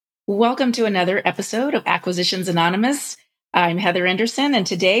Welcome to another episode of Acquisitions Anonymous. I'm Heather Anderson, and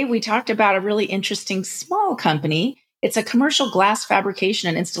today we talked about a really interesting small company. It's a commercial glass fabrication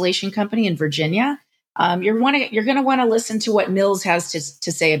and installation company in Virginia. You're going to want to listen to what Mills has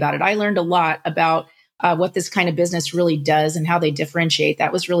to say about it. I learned a lot about what this kind of business really does and how they differentiate.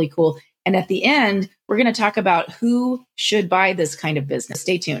 That was really cool. And at the end, we're going to talk about who should buy this kind of business.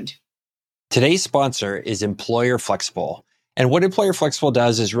 Stay tuned. Today's sponsor is Employer Flexible. And what Employer Flexible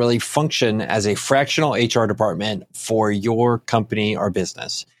does is really function as a fractional HR department for your company or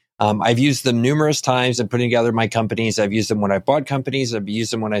business. I've used them numerous times in putting together my companies. I've used them when I bought companies. I've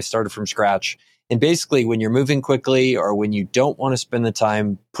used them when I started from scratch. And basically, when you're moving quickly or when you don't want to spend the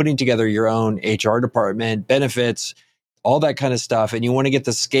time putting together your own HR department, benefits, all that kind of stuff, and you want to get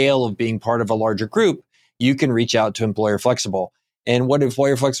the scale of being part of a larger group, you can reach out to Employer Flexible. And what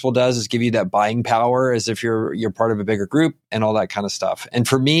Employer Flexible does is give you that buying power as if you're part of a bigger group and all that kind of stuff. And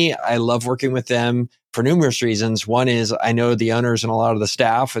for me, I love working with them for numerous reasons. One is I know the owners and a lot of the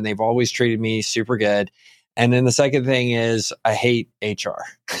staff, and they've always treated me super good. And then the second thing is I hate HR.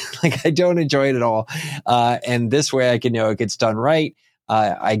 I don't enjoy it at all. And this way I can know it gets done right.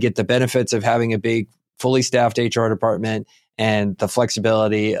 I get the benefits of having a big, fully staffed HR department and the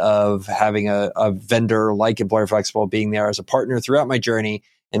flexibility of having a vendor like Employer Flexible being there as a partner throughout my journey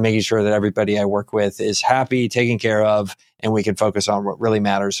and making sure that everybody I work with is happy, taken care of, and we can focus on what really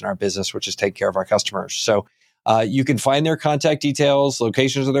matters in our business, which is take care of our customers. So you can find their contact details,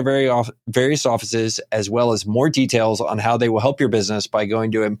 locations of their various offices, as well as more details on how they will help your business by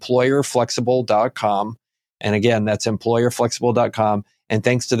going to employerflexible.com. And again, that's employerflexible.com. And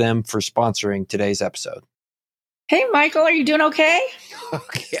thanks to them for sponsoring today's episode. Hey, Michael, are you doing okay?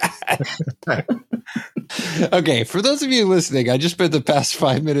 Okay, for those of you listening, I just spent the past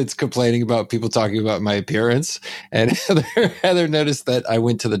 5 minutes complaining about people talking about my appearance. And Heather noticed that I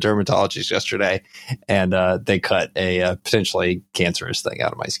went to the dermatologist yesterday and they cut a potentially cancerous thing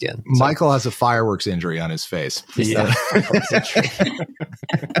out of my skin. So, Michael has a fireworks injury on his face. Yeah.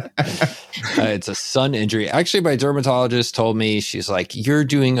 It's a sun injury. Actually, my dermatologist told me, she's like, you're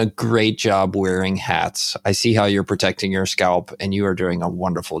doing a great job wearing hats. I see how you're protecting your scalp and you are doing a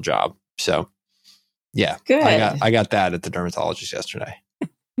wonderful job. So yeah, good. I got that at the dermatologist yesterday.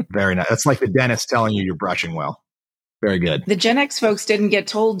 Very nice. That's like the dentist telling you you're brushing well. Very good. The Gen X folks didn't get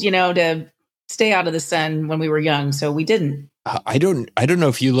told, to stay out of the sun when we were young, so we didn't. I don't know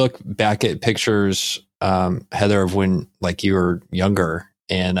if you look back at pictures, Heather, of when you were younger.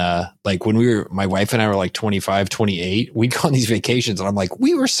 And when my wife and I were 25, 28, we'd go on these vacations and I'm like,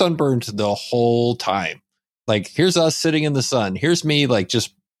 we were sunburned the whole time. Here's us sitting in the sun. Here's me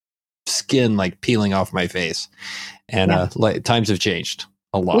just skin peeling off my face. And times have changed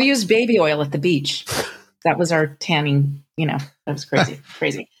a lot. We used baby oil at the beach. That was our tanning, that was crazy.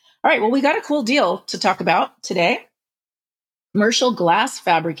 Crazy. All right. Well, we got a cool deal to talk about today. Commercial glass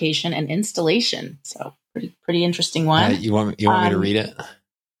fabrication and installation. So pretty interesting one. You want me to read it?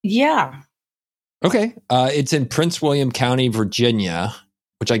 Yeah. Okay. It's in Prince William County, Virginia,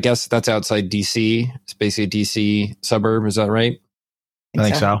 which I guess that's outside DC. It's basically a DC suburb. Is that right? I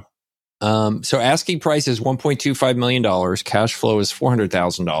think so. So asking price is $1.25 million. Cash flow is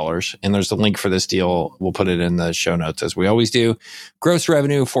 $400,000. And there's a link for this deal. We'll put it in the show notes as we always do. Gross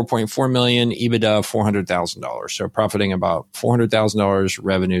revenue, $4.4 million. EBITDA, $400,000. So profiting about $400,000.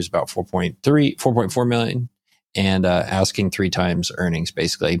 Revenue is about $4.4 million. And asking 3 times earnings,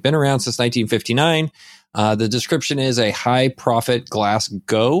 basically. Been around since 1959. The description is a high profit glass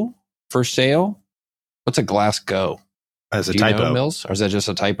go for sale. What's a glass go? As a typo. Mills? Or is that just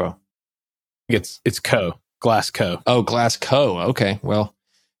a typo? It's co. Glass co. Oh, glass co. Okay. Well,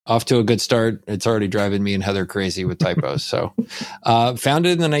 off to a good start. It's already driving me and Heather crazy with typos. So,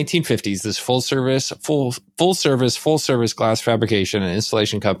 founded in the 1950s, this full service glass fabrication and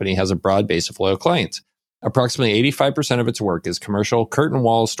installation company has a broad base of loyal clients. Approximately 85% of its work is commercial, curtain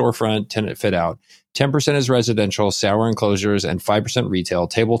wall, storefront, tenant fit out. 10% is residential, sour enclosures, and 5% retail,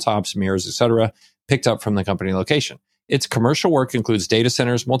 tabletops, mirrors, etc., picked up from the company location. Its commercial work includes data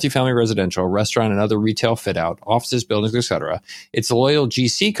centers, multifamily residential, restaurant, and other retail fit out, offices, buildings, etc. Its loyal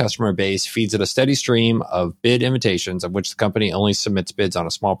GC customer base feeds it a steady stream of bid invitations, of which the company only submits bids on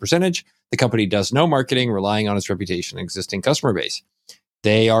a small percentage. The company does no marketing, relying on its reputation and existing customer base.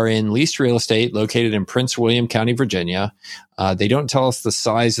 They are in leased real estate located in Prince William County, Virginia. They don't tell us the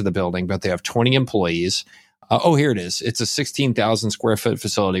size of the building, but they have 20 employees. Here it is. It's a 16,000 square foot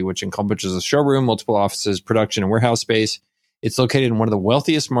facility, which encompasses a showroom, multiple offices, production, and warehouse space. It's located in one of the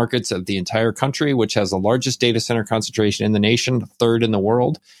wealthiest markets of the entire country, which has the largest data center concentration in the nation, third in the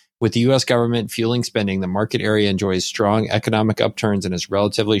world. With the U.S. government fueling spending, the market area enjoys strong economic upturns and is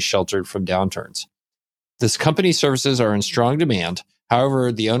relatively sheltered from downturns. This company's services are in strong demand.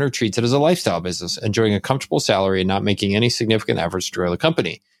 However, the owner treats it as a lifestyle business, enjoying a comfortable salary and not making any significant efforts to grow the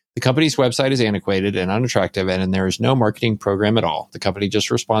company. The company's website is antiquated and unattractive, and there is no marketing program at all. The company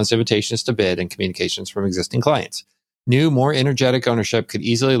just responds to invitations to bid and communications from existing clients. New, more energetic ownership could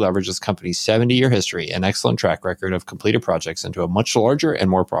easily leverage this company's 70-year history and excellent track record of completed projects into a much larger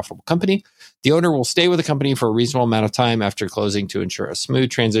and more profitable company. The owner will stay with the company for a reasonable amount of time after closing to ensure a smooth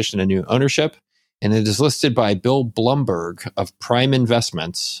transition to new ownership. And it is listed by Bill Blumberg of Prime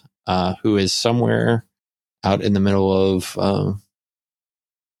Investments, who is somewhere out in the middle of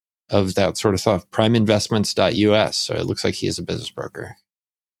that sort of stuff, primeinvestments.us. So it looks like he is a business broker.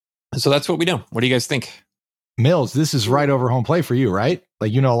 So that's what we do. What do you guys think? Mills, this is right over home plate for you, right?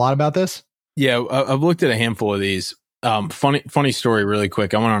 Like, you know a lot about this? Yeah, I've looked at a handful of these. Funny story, really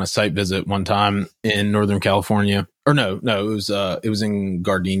quick. I went on a site visit one time in Northern California, or no, it was in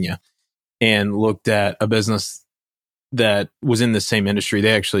Gardenia, and looked at a business that was in the same industry.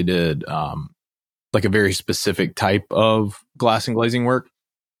 They actually did like a very specific type of glass and glazing work,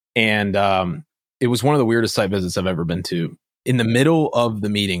 and it was one of the weirdest site visits I've ever been to. In the middle of the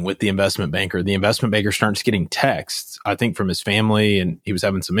meeting with the investment banker starts getting texts, I think, from his family, and he was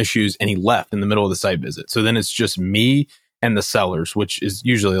having some issues, and he left in the middle of the site visit. So then it's just me and the sellers, which is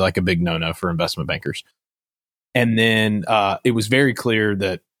usually like a big no-no for investment bankers. And then it was very clear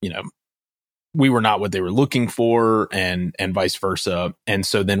that, we were not what they were looking for, and vice versa. And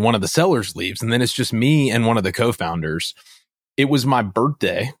so then one of the sellers leaves, and then it's just me and one of the co-founders. It was my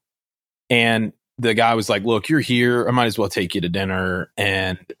birthday, and the guy was like, look, you're here. I might as well take you to dinner.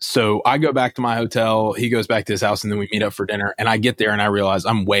 And so I go back to my hotel. He goes back to his house, and then we meet up for dinner. And I get there and I realize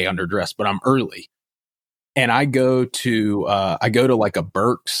I'm way underdressed, but I'm early. And I go to like a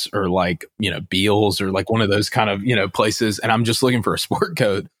Burke's or like, Beals or like one of those kind of, places. And I'm just looking for a sport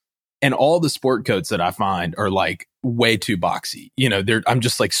coat. And all the sport coats that I find are like way too boxy. I'm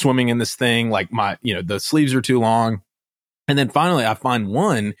just like swimming in this thing. Like the sleeves are too long. And then finally I find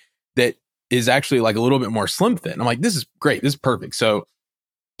one that is actually like a little bit more slim fit. And I'm like, this is great. This is perfect. So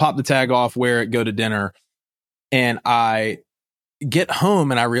pop the tag off, wear it, go to dinner. And I get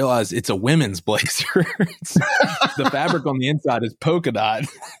home and I realize it's a women's blazer. The fabric on the inside is polka dot.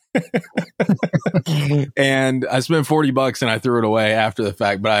 And I spent $40 and I threw it away after the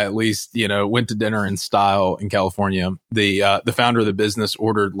fact, but I at least, went to dinner in style in California. The founder of the business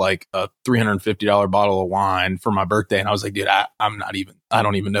ordered like a $350 bottle of wine for my birthday. And I was like, dude, I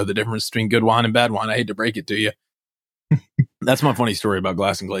don't even know the difference between good wine and bad wine. I hate to break it to you. That's my funny story about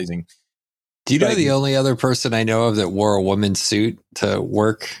glass and glazing. Do you know the only other person I know of that wore a woman's suit to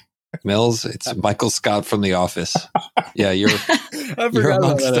work, Mills? It's Michael Scott from The Office. Yeah, I forgot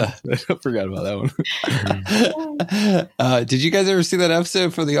about that one. Did you guys ever see that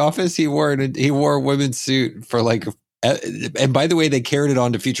episode for The Office? He wore a women's suit for like, and by the way, they carried it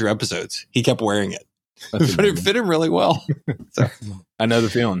on to future episodes. He kept wearing it, but it fit him really well. So I know the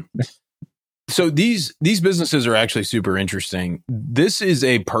feeling. So these businesses are actually super interesting. This is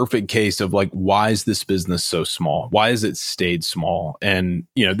a perfect case of like, why is this business so small? Why has it stayed small? And,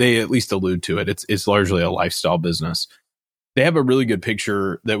 they at least allude to it. It's largely a lifestyle business. They have a really good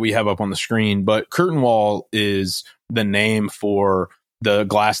picture that we have up on the screen, but curtain wall is the name for the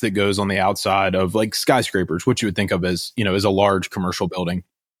glass that goes on the outside of like skyscrapers, which you would think of as, as a large commercial building.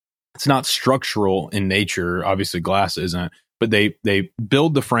 It's not structural in nature. Obviously glass isn't. But they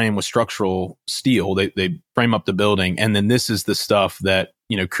build the frame with structural steel. They frame up the building, and then this is the stuff that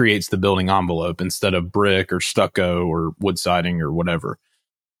creates the building envelope instead of brick or stucco or wood siding or whatever.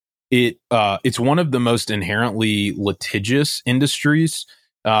 It's one of the most inherently litigious industries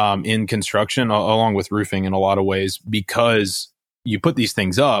in construction, along with roofing in a lot of ways, because you put these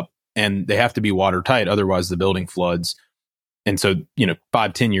things up and they have to be watertight, otherwise the building floods. And so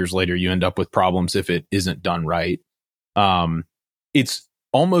 5-10 years later, you end up with problems if it isn't done right. It's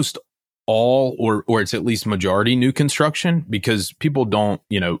almost all, or it's at least majority new construction, because people don't,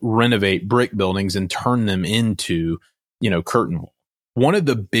 renovate brick buildings and turn them into, curtain wall. One of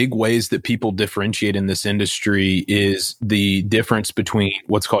the big ways that people differentiate in this industry is the difference between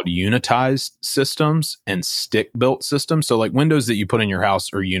what's called unitized systems and stick-built systems. So like windows that you put in your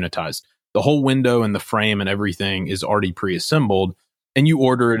house are unitized. The whole window and the frame and everything is already pre-assembled, and you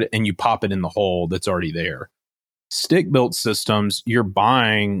order it and you pop it in the hole that's already there. Stick-built systems, you're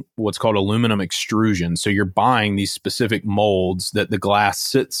buying what's called aluminum extrusion. So you're buying these specific molds that the glass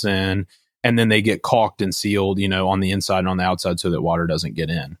sits in, and then they get caulked and sealed, on the inside and on the outside so that water doesn't get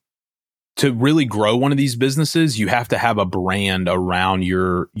in. to really grow one of these businesses, you have to have a brand around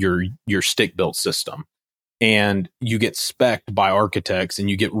your stick built system. And you get spec'd by architects and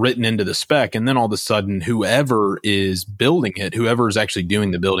you get written into the spec. And then all of a sudden, whoever is building it, whoever is actually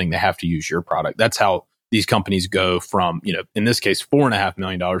doing the building, they have to use your product. That's how these companies go from, in this case, $4.5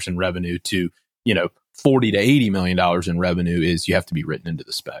 million in revenue to, $40 to $80 million in revenue is you have to be written into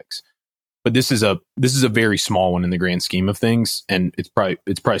the specs. But this is a very small one in the grand scheme of things. And it's probably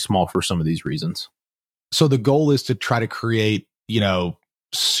small for some of these reasons. So the goal is to try to create,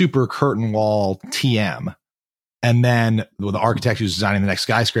 super curtain wall TM. And then the architect who's designing the next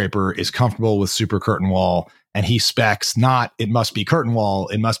skyscraper is comfortable with super curtain wall, and he specs not it must be curtain wall,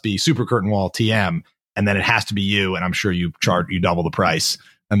 it must be super curtain wall TM, and then it has to be you. And I'm sure you double the price,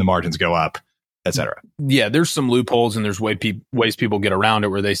 and the margins go up, et cetera. Yeah, there's some loopholes, and there's ways people get around it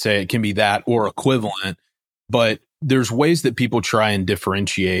where they say it can be that or equivalent, but there's ways that people try and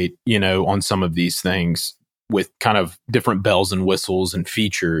differentiate, on some of these things with kind of different bells and whistles and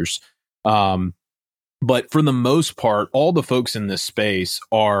features. But for the most part, all the folks in this space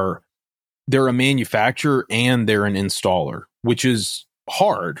they're a manufacturer and they're an installer, which is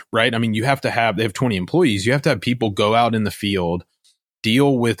hard, right? I mean, they have 20 employees. You have to have people go out in the field,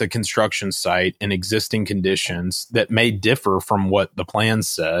 deal with a construction site and existing conditions that may differ from what the plan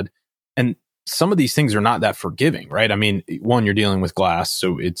said. And some of these things are not that forgiving, right? I mean, one, you're dealing with glass,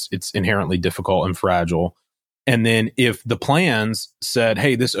 so it's inherently difficult and fragile. And then if the plans said,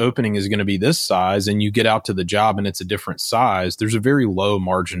 hey, this opening is going to be this size, and you get out to the job and it's a different size, there's a very low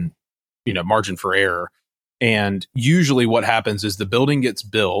margin for error. And usually what happens is the building gets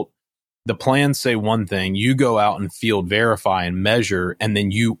built, the plans say one thing, you go out and field verify and measure, and then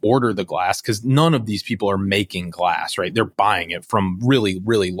you order the glass, because none of these people are making glass, right? They're buying it from really,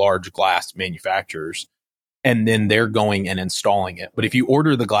 really large glass manufacturers, and then they're going and installing it. But if you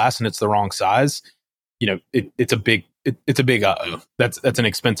order the glass and it's the wrong size, it's a big uh-oh. That's an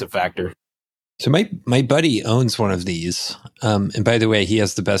expensive factor. So my buddy owns one of these. And by the way, he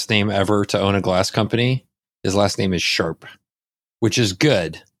has the best name ever to own a glass company. His last name is Sharp, which is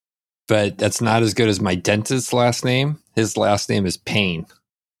good, but that's not as good as my dentist's last name. His last name is Payne.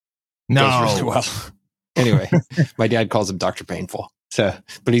 No. Goes really well. Anyway, my dad calls him Dr. Painful. So,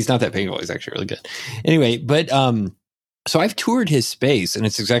 but he's not that painful. He's actually really good. Anyway, but so I've toured his space, and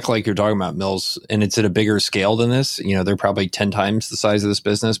it's exactly like you're talking about, Mills, and it's at a bigger scale than this. They're probably 10 times the size of this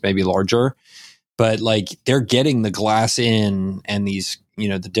business, maybe larger. But like they're getting the glass in and these,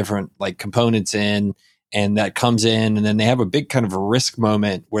 the different like components in, and that comes in, and then they have a big kind of a risk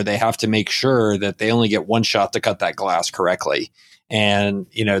moment where they have to make sure that they only get one shot to cut that glass correctly. And,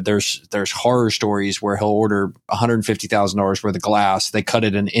 there's horror stories where he'll order $150,000 worth of glass. They cut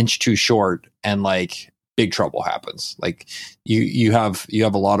it an inch too short, and like big trouble happens. Like you have a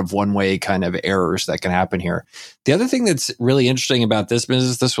lot of one-way kind of errors that can happen here. The other thing that's really interesting about this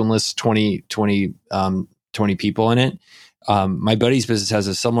business, this one lists 20 people in it. My buddy's business has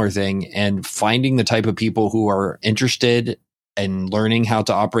a similar thing, and finding the type of people who are interested in learning how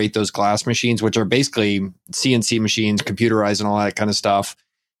to operate those glass machines, which are basically CNC machines, computerized and all that kind of stuff,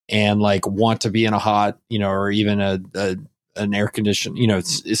 and like want to be in a hot, or even an air conditioned,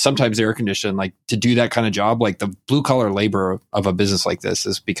 it's sometimes air conditioned, like to do that kind of job, like the blue collar labor of a business like this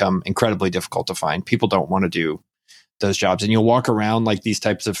has become incredibly difficult to find. People don't want to do those jobs. And you'll walk around like these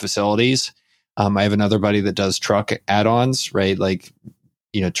types of facilities. I have another buddy that does truck add-ons, right? Like,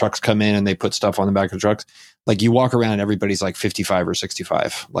 trucks come in and they put stuff on the back of the trucks. Like you walk around and everybody's like 55 or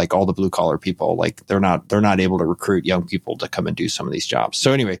 65, like all the blue collar people, like they're not able to recruit young people to come and do some of these jobs.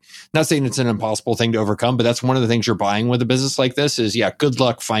 So anyway, not saying it's an impossible thing to overcome, but that's one of the things you're buying with a business like this is, good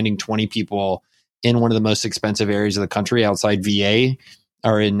luck finding 20 people in one of the most expensive areas of the country outside VA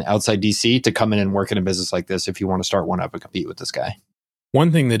or outside DC to come in and work in a business like this if you want to start one up and compete with this guy.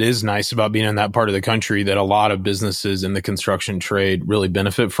 One thing that is nice about being in that part of the country that a lot of businesses in the construction trade really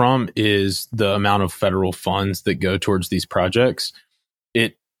benefit from is the amount of federal funds that go towards these projects.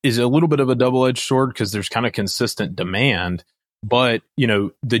 It is a little bit of a double-edged sword because there's kind of consistent demand, but,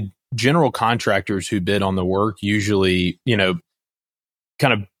 the general contractors who bid on the work usually,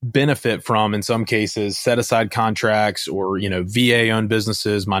 kind of benefit from, in some cases, set aside contracts or, VA owned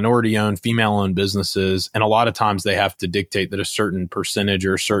businesses, minority owned, female owned businesses. And a lot of times they have to dictate that a certain percentage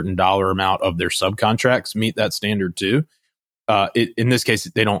or a certain dollar amount of their subcontracts meet that standard too. In this case,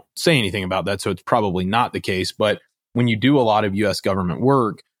 they don't say anything about that. So it's probably not the case. But when you do a lot of US government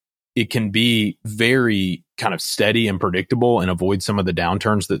work, it can be very kind of steady and predictable and avoid some of the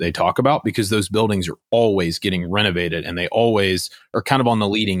downturns that they talk about because those buildings are always getting renovated and they always are kind of on the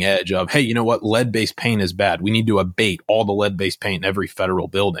leading edge of, hey, you know what? Lead-based paint is bad. We need to abate all the lead-based paint in every federal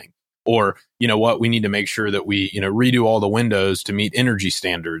building. Or, you know what, we need to make sure that we, redo all the windows to meet energy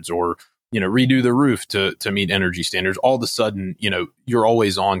standards, or, redo the roof to meet energy standards. All of a sudden, you're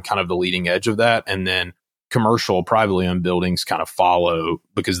always on kind of the leading edge of that. And then commercial, privately owned buildings kind of follow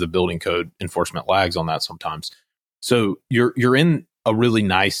because the building code enforcement lags on that sometimes. So you're in a really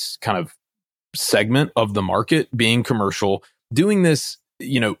nice kind of segment of the market, being commercial, doing this,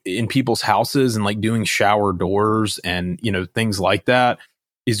 in people's houses, and like doing shower doors and, things like that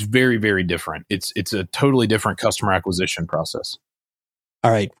is very, very different. It's a totally different customer acquisition process. All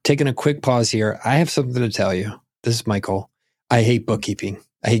right, taking a quick pause here. I have something to tell you. This is Michael. I hate bookkeeping.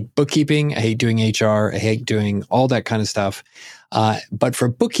 I hate bookkeeping. I hate doing HR. I hate doing all that kind of stuff. But for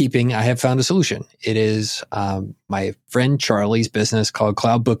bookkeeping, I have found a solution. It is my friend Charlie's business called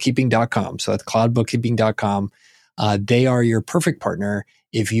cloudbookkeeping.com. So that's cloudbookkeeping.com. They are your perfect partner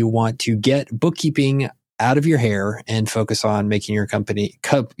if you want to get bookkeeping out of your hair and focus on making your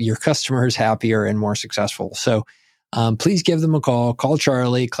your customers happier and more successful. So please give them a call. Call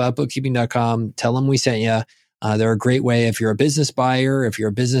Charlie, cloudbookkeeping.com. Tell them we sent you. They're a great way if you're a business buyer, if you're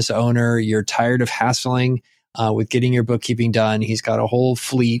a business owner, you're tired of hassling with getting your bookkeeping done. He's got a whole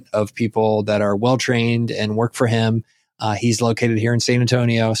fleet of people that are well-trained and work for him. He's located here in San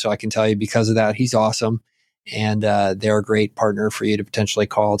Antonio, so I can tell you because of that, he's awesome. And they're a great partner for you to potentially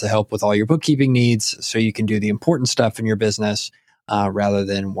call to help with all your bookkeeping needs so you can do the important stuff in your business rather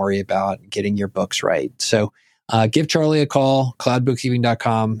than worry about getting your books right. So give Charlie a call,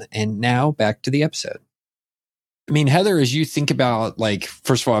 cloudbookkeeping.com. And now back to the episode. I mean, Heather, as you think about, like,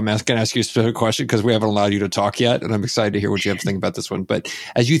 first of all, I'm going to ask you a specific question because we haven't allowed you to talk yet, and I'm excited to hear what you have to think about this one. But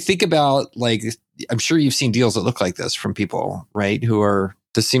as you think about, like, I'm sure you've seen deals that look like this from people, right?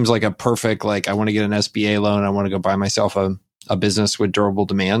 This seems like a perfect, like, I want to get an SBA loan, I want to go buy myself a business with durable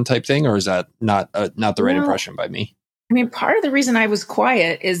demand type thing, or is that not the right impression by me? I mean, part of the reason I was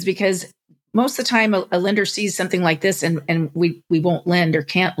quiet is because most of the time a lender sees something like this and we won't lend or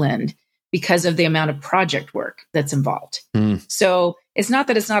can't lend because of the amount of project work that's involved. So it's not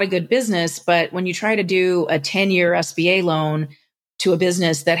that it's not a good business, but when you try to do a 10-year SBA loan to a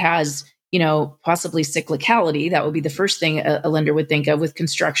business that has, possibly cyclicality, that would be the first thing a lender would think of with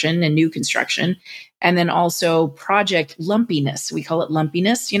construction and new construction. And then also project lumpiness. We call it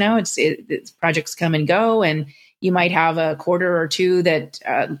lumpiness. It's projects come and go, and you might have a quarter or two that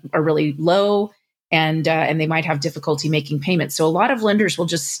are really low, and they might have difficulty making payments. So a lot of lenders will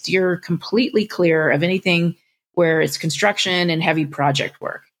just steer completely clear of anything where it's construction and heavy project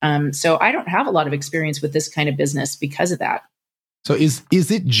work. So I don't have a lot of experience with this kind of business because of that. So is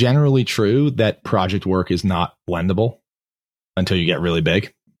it generally true that project work is not lendable until you get really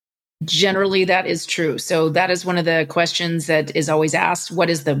big? Generally, that is true. So that is one of the questions that is always asked.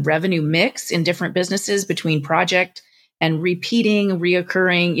 What is the revenue mix in different businesses between project and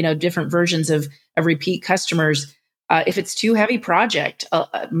reoccurring, different versions of repeat customers? If it's too heavy project,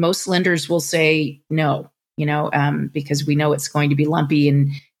 most lenders will say no, because we know it's going to be lumpy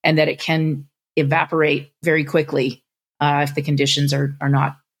and that it can evaporate very quickly if the conditions are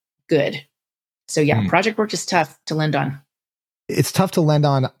not good. So project work is tough to lend on. It's tough to lend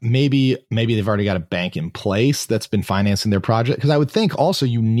on. Maybe they've already got a bank in place that's been financing their project. Because I would think also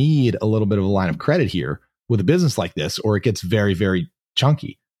you need a little bit of a line of credit here with a business like this, or it gets very, very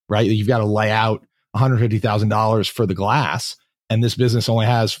chunky, right? You've got to lay out $150,000 for the glass, and this business only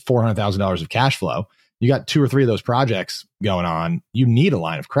has $400,000 of cash flow. You got 2 or 3 of those projects going on. You need a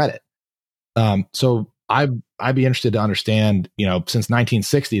line of credit. So I'd be interested to understand, since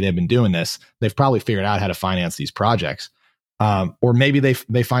 1960, they've been doing this. They've probably figured out how to finance these projects. Or maybe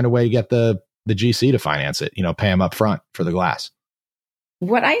they find a way to get the GC to finance it, pay them up front for the glass.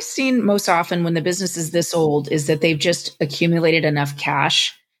 What I've seen most often when the business is this old is that they've just accumulated enough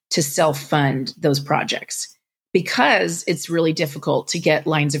cash to self-fund those projects, because it's really difficult to get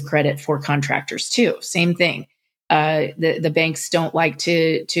lines of credit for contractors too. Same thing. The banks don't like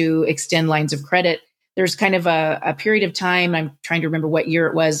to extend lines of credit. There's kind of a period of time, I'm trying to remember what year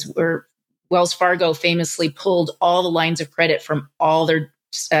it was, where Wells Fargo famously pulled all the lines of credit from all their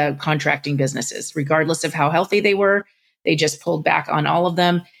contracting businesses, regardless of how healthy they were. They just pulled back on all of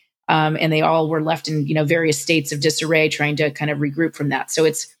them. And they all were left in, various states of disarray, trying to kind of regroup from that. So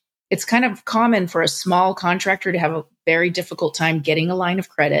it's kind of common for a small contractor to have a very difficult time getting a line of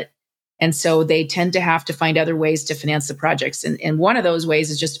credit. And so they tend to have to find other ways to finance the projects. And one of those ways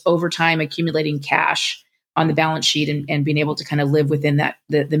is just over time accumulating cash on the balance sheet and being able to kind of live within that,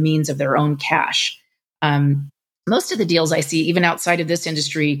 the means of their own cash. Most of the deals I see, even outside of this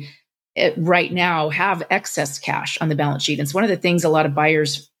industry right now, have excess cash on the balance sheet. And it's one of the things a lot of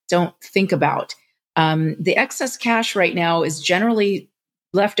buyers don't think about. The excess cash right now is generally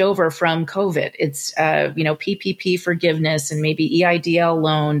left over from COVID. It's, PPP forgiveness and maybe EIDL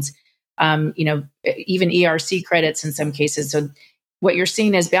loans, even ERC credits in some cases. So what you're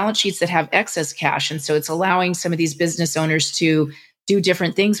seeing is balance sheets that have excess cash. And so it's allowing some of these business owners to do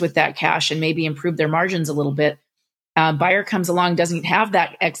different things with that cash and maybe improve their margins a little bit. Buyer comes along, doesn't have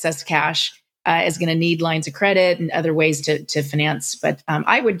that excess cash, is going to need lines of credit and other ways to finance. But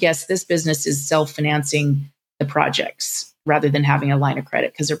I would guess this business is self-financing the projects rather than having a line of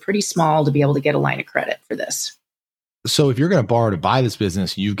credit because they're pretty small to be able to get a line of credit for this. So if you're going to borrow to buy this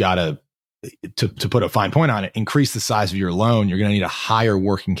business, you've got to put a fine point on it, increase the size of your loan. You're going to need a higher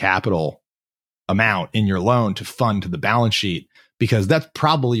working capital amount in your loan to fund to the balance sheet, because that's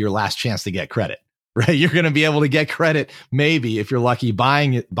probably your last chance to get credit, right? You're going to be able to get credit maybe if you're lucky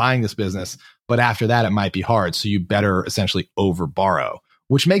buying this business, but after that, it might be hard. So you better essentially over borrow,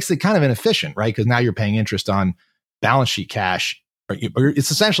 which makes it kind of inefficient, right? Because now you're paying interest on balance sheet cash. Or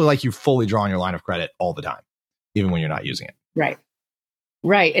it's essentially like you fully draw on your line of credit all the time, even when you're not using it. Right.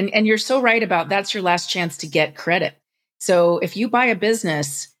 Right. And you're so right about that's your last chance to get credit. So if you buy a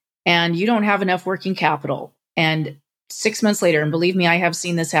business and you don't have enough working capital and 6 months later, and believe me, I have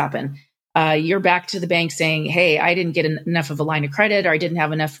seen this happen, you're back to the bank saying, hey, I didn't get enough of a line of credit, or I didn't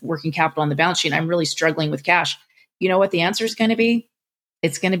have enough working capital on the balance sheet. I'm really struggling with cash. You know what the answer is going to be?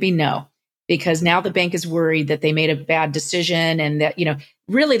 It's going to be no, because now the bank is worried that they made a bad decision and that,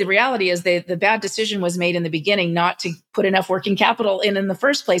 really the reality is the bad decision was made in the beginning not to put enough working capital in the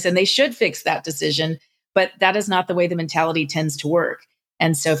first place. And they should fix that decision. But that is not the way the mentality tends to work.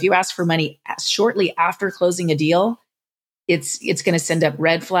 And so if you ask for money shortly after closing a deal, it's going to send up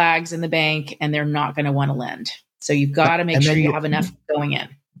red flags in the bank and they're not going to want to lend. So you've got to make sure you have enough going in.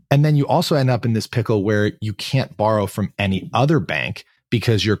 And then you also end up in this pickle where you can't borrow from any other bank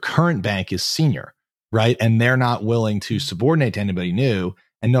because your current bank is senior, right? And they're not willing to subordinate to anybody new,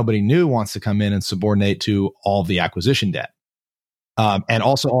 and nobody new wants to come in and subordinate to all of the acquisition debt. And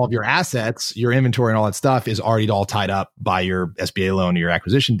also all of your assets, your inventory and all that stuff is already all tied up by your SBA loan or your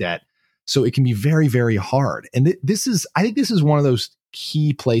acquisition debt. So it can be very, very hard. And I think this is one of those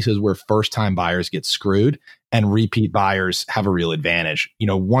key places where first-time buyers get screwed and repeat buyers have a real advantage.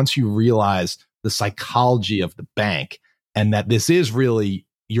 Once you realize the psychology of the bank and that this is really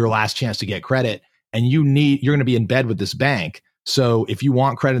your last chance to get credit, and you're going to be in bed with this bank. So if you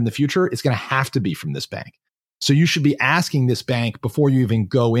want credit in the future, it's going to have to be from this bank. So you should be asking this bank before you even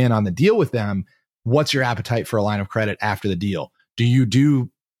go in on the deal with them, what's your appetite for a line of credit after the deal? Do you do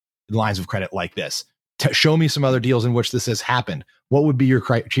lines of credit like this? Show me some other deals in which this has happened. What would be your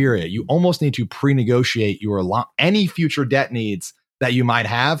criteria? You almost need to pre-negotiate any future debt needs that you might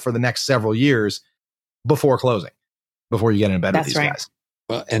have for the next several years before closing, before you get in bed with these guys.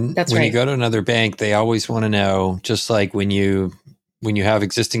 Well, and when you go to another bank, they always want to know, just like when you have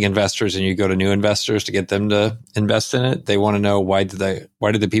existing investors and you go to new investors to get them to invest in it, they want to know why do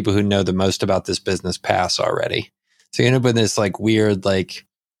the people who know the most about this business pass already? So you end up in this like weird,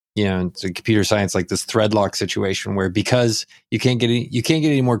 it's a computer science, like this threadlock situation where because you can't get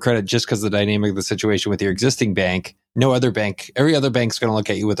any more credit just because of the dynamic of the situation with your existing bank, every other bank's going to look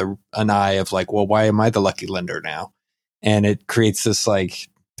at you with an eye of like, well, why am I the lucky lender now? And it creates this like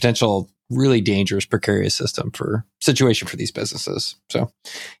potential really dangerous, precarious situation for these businesses. So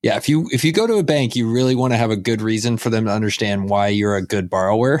yeah, if you go to a bank, you really want to have a good reason for them to understand why you're a good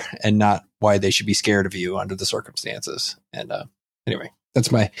borrower and not why they should be scared of you under the circumstances. And anyway,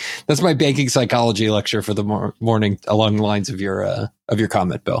 that's my banking psychology lecture for the morning along the lines of your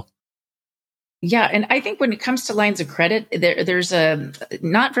comment, Bill. Yeah. And I think when it comes to lines of credit, there's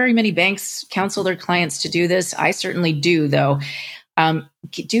not very many banks counsel their clients to do this. I certainly do, though.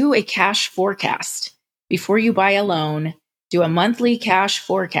 Do a cash forecast. Before you buy a loan, do a monthly cash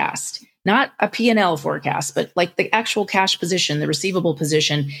forecast, not a P&L forecast, but like the actual cash position, the receivable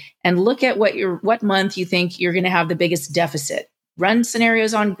position, and look at what month you think you're going to have the biggest deficit. Run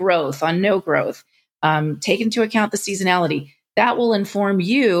scenarios on growth, on no growth. Take into account the seasonality. That will inform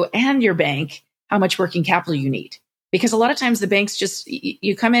you and your bank how much working capital you need. Because a lot of times the banks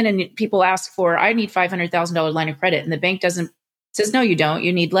you come in and people ask for, I need $500,000 line of credit. And the bank says, no, you don't,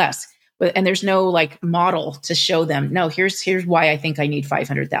 you need less. And there's no like model to show them, no, here's why I think I need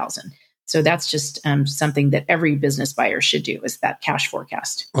 500,000. So that's just something that every business buyer should do, is that cash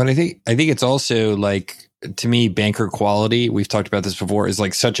forecast. Well, I think it's also like, to me, banker quality, we've talked about this before, is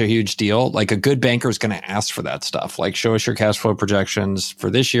like such a huge deal. Like a good banker is going to ask for that stuff. Like, show us your cash flow projections for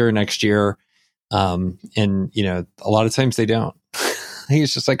this year, next year. And a lot of times they don't.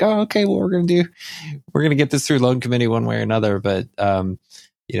 He's just like, oh, okay, well, we're going to get this through loan committee one way or another. But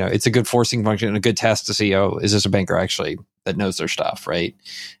it's a good forcing function and a good test to see, is this a banker actually that knows their stuff, right?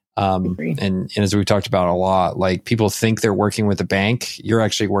 And as we talked about a lot, like people think they're working with a bank, you're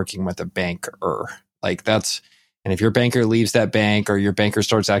actually working with a banker. Like and if your banker leaves that bank or your banker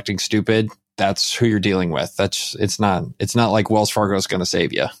starts acting stupid, that's who you're dealing with. It's not like Wells Fargo is going to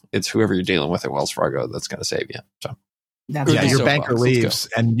save you. It's whoever you're dealing with at Wells Fargo that's going to save you. So your banker leaves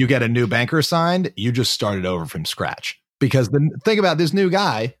and you get a new banker assigned, you just started over from scratch. Because think about this new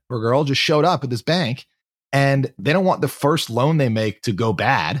guy or girl just showed up at this bank and they don't want the first loan they make to go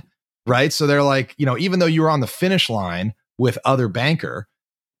bad, right? So they're like, even though you were on the finish line with other banker,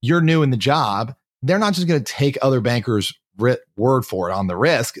 you're new in the job. They're not just going to take other bankers' word for it on the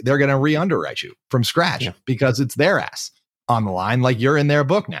risk. They're going to re-underwrite you from scratch because it's their ass on the line. Like you're in their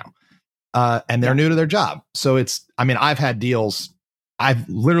book now. And they're new to their job. So I've had deals. I've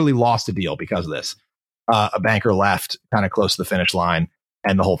literally lost a deal because of this. A banker left kind of close to the finish line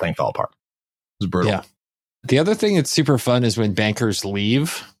and the whole thing fell apart. It was brutal. Yeah. The other thing that's super fun is when bankers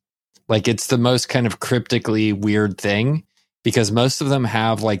leave. Like it's the most kind of cryptically weird thing because most of them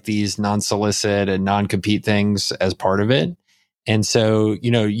have like these non-solicit and non-compete things as part of it. And so,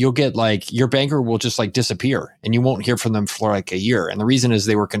 you'll get like your banker will just like disappear and you won't hear from them for like a year. And the reason is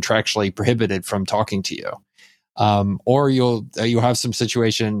they were contractually prohibited from talking to you. Or you'll have some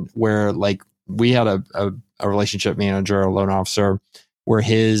situation where like we had a relationship manager, a loan officer, where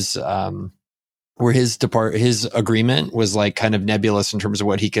his agreement was like kind of nebulous in terms of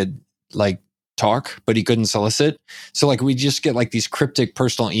what he could like talk, but he couldn't solicit. So like we just get like these cryptic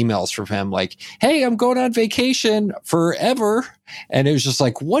personal emails from him like, hey, I'm going on vacation forever. And it was just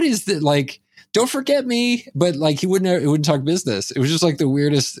like, what is that? Like, don't forget me. But like he wouldn't talk business. It was just like the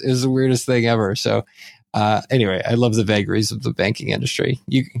weirdest thing ever. So anyway, I love the vagaries of the banking industry.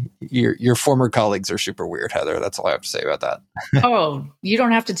 Your former colleagues are super weird, Heather. That's all I have to say about that. Oh, you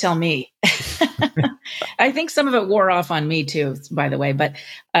don't have to tell me. I think some of it wore off on me too, by the way. But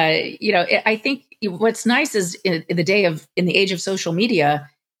I think what's nice is in the age of social media,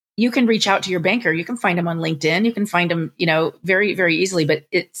 you can reach out to your banker. You can find them on LinkedIn. You can find them, very, very easily. But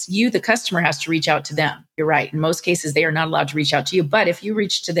it's you, the customer, has to reach out to them. You're right. In most cases, they are not allowed to reach out to you. But if you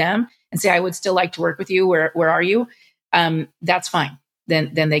reach to them and say, I would still like to work with you, where are you? That's fine.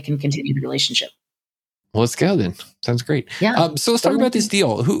 Then they can continue the relationship. Well, let's go then. Sounds great. Yeah. So let's talk about this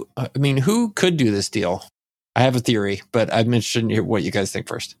deal. Who could do this deal? I have a theory, but I'm interested in what you guys think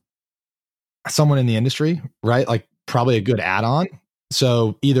first. Someone in the industry, right? Like probably a good add-on.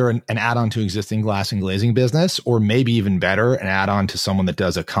 So either an add-on to existing glass and glazing business, or maybe even better, an add-on to someone that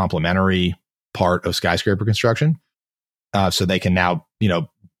does a complementary part of skyscraper construction. So they can now,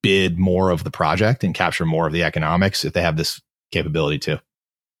 bid more of the project and capture more of the economics if they have this capability too.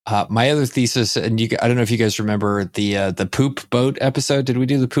 My other thesis, and I don't know if you guys remember the poop boat episode. Did we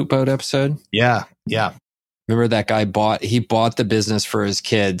do the poop boat episode? Yeah. Remember that guy bought the business for his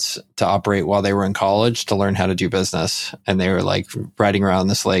kids to operate while they were in college to learn how to do business. And they were like riding around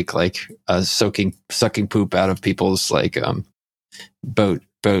this lake, like sucking poop out of people's like boat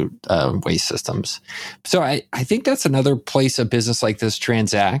waste systems. So I think that's another place a business like this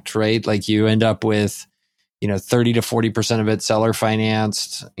transact, right? Like you end up with, 30 to 40% of it seller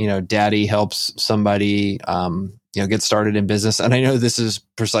financed, daddy helps somebody, get started in business. And I know this is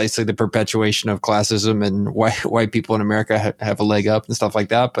precisely the perpetuation of classism and why people in America have a leg up and stuff like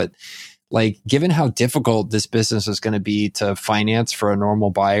that. But like, given how difficult this business is going to be to finance for a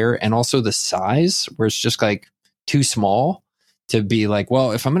normal buyer, and also the size where it's just like too small to be like,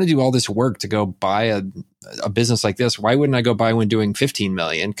 well, if I'm going to do all this work to go buy a business like this, why wouldn't I go buy one doing 15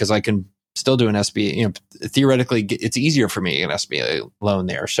 million? Because I can still do an SBA, theoretically it's easier for me, an SBA loan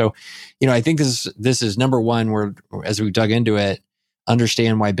there. So, I think this is number one, where as we dug into it,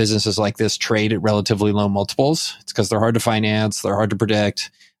 understand why businesses like this trade at relatively low multiples. It's because they're hard to finance, they're hard to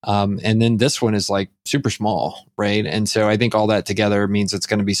predict. And then this one is like super small, right? And so I think all that together means it's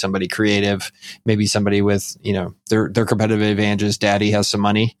going to be somebody creative, maybe somebody with, their competitive advantages. Daddy has some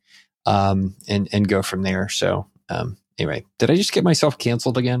money, and go from there. So, anyway, did I just get myself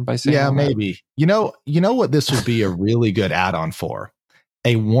canceled again by saying? Yeah, maybe. You know what this would be a really good add-on for?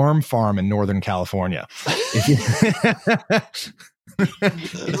 A worm farm in Northern California.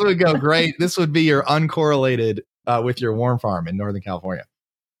 This would go great. This would be your uncorrelated with your worm farm in Northern California.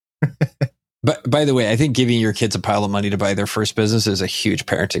 But by the way, I think giving your kids a pile of money to buy their first business is a huge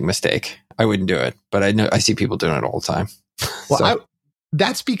parenting mistake. I wouldn't do it, but I see people doing it all the time. Well,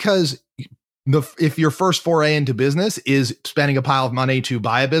 that's because if your first foray into business is spending a pile of money to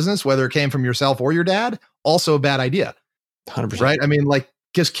buy a business, whether it came from yourself or your dad, also a bad idea. 100%. Right? I mean, like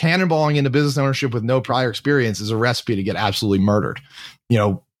just cannonballing into business ownership with no prior experience is a recipe to get absolutely murdered,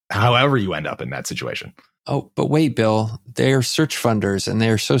 however you end up in that situation. Oh, but wait, Bill, they're search funders and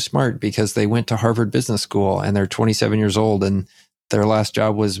they're so smart because they went to Harvard Business School and they're 27 years old and their last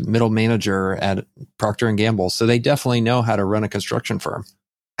job was middle manager at Procter & Gamble. So they definitely know how to run a construction firm.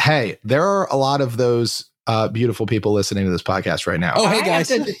 Hey, there are a lot of those beautiful people listening to this podcast right now. Oh, hey guys.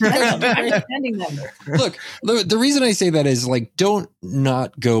 I'm defending them. Look, the reason I say that is don't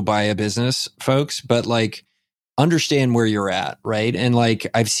not go buy a business, folks, but understand where you're at, right? And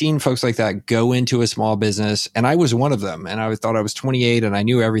I've seen folks like that go into a small business, and I was one of them, and I thought I was 28 and I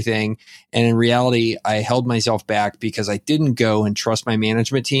knew everything. And in reality, I held myself back because I didn't go and trust my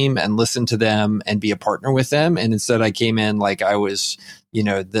management team and listen to them and be a partner with them. And instead I came in like I was,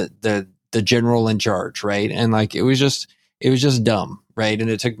 the general in charge, right? And it was just dumb, right? And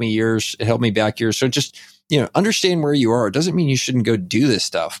it took me years, it held me back years. So just, understand where you are. It doesn't mean you shouldn't go do this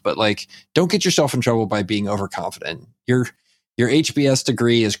stuff, but don't get yourself in trouble by being overconfident. Your HBS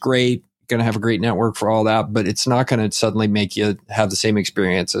degree is great, going to have a great network for all that, but it's not going to suddenly make you have the same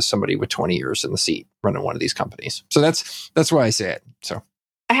experience as somebody with 20 years in the seat running one of these companies. So that's why I say it. So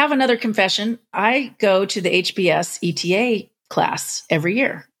I have another confession. I go to the HBS ETA class every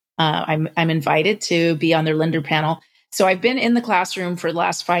year. I'm invited to be on their lender panel. So I've been in the classroom for the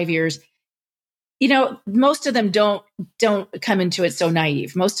last 5 years. Most of them don't come into it so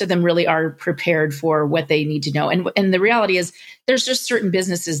naive. Most of them really are prepared for what they need to know. And the reality is there's just certain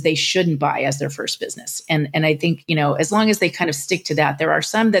businesses they shouldn't buy as their first business. And I think, as long as they kind of stick to that, there are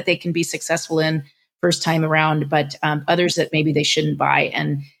some that they can be successful in first time around, but others that maybe they shouldn't buy.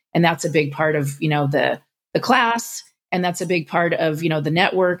 And that's a big part of, the class. And that's a big part of, the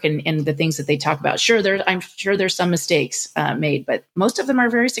network and the things that they talk about. I'm sure there's some mistakes made, but most of them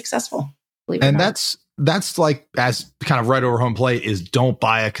are very successful. And that's as kind of right over home plate is don't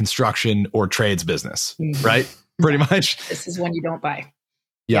buy a construction or trades business, right? Pretty much. This is one you don't buy.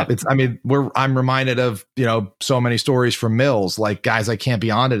 Yeah. I'm reminded of, so many stories from mills, guys I can't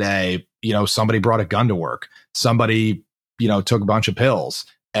be on today. Somebody brought a gun to work. Somebody, took a bunch of pills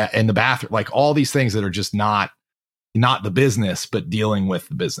in the bathroom, all these things that are just not the business, but dealing with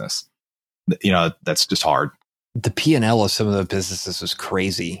the business. That's just hard. The P&L of some of the businesses was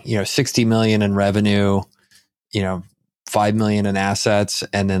crazy. 60 million in revenue, 5 million in assets,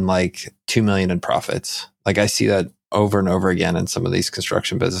 and then 2 million in profits. I see that over and over again in some of these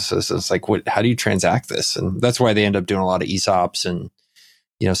construction businesses. It's how do you transact this? And that's why they end up doing a lot of ESOPs and,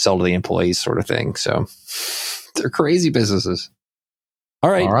 sell to the employees sort of thing. So they're crazy businesses. All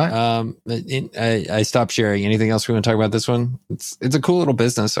right. I stopped sharing. Anything else we want to talk about this one? It's a cool little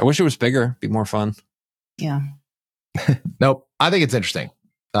business. I wish it was bigger. It'd be more fun. Yeah. Nope. I think it's interesting.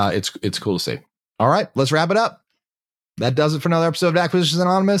 It's cool to see. All right, let's wrap it up. That does it for another episode of Acquisitions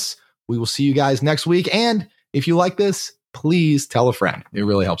Anonymous. We will see you guys next week. And if you like this, please tell a friend. It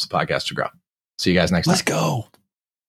really helps the podcast to grow. See you guys next time. Let's go.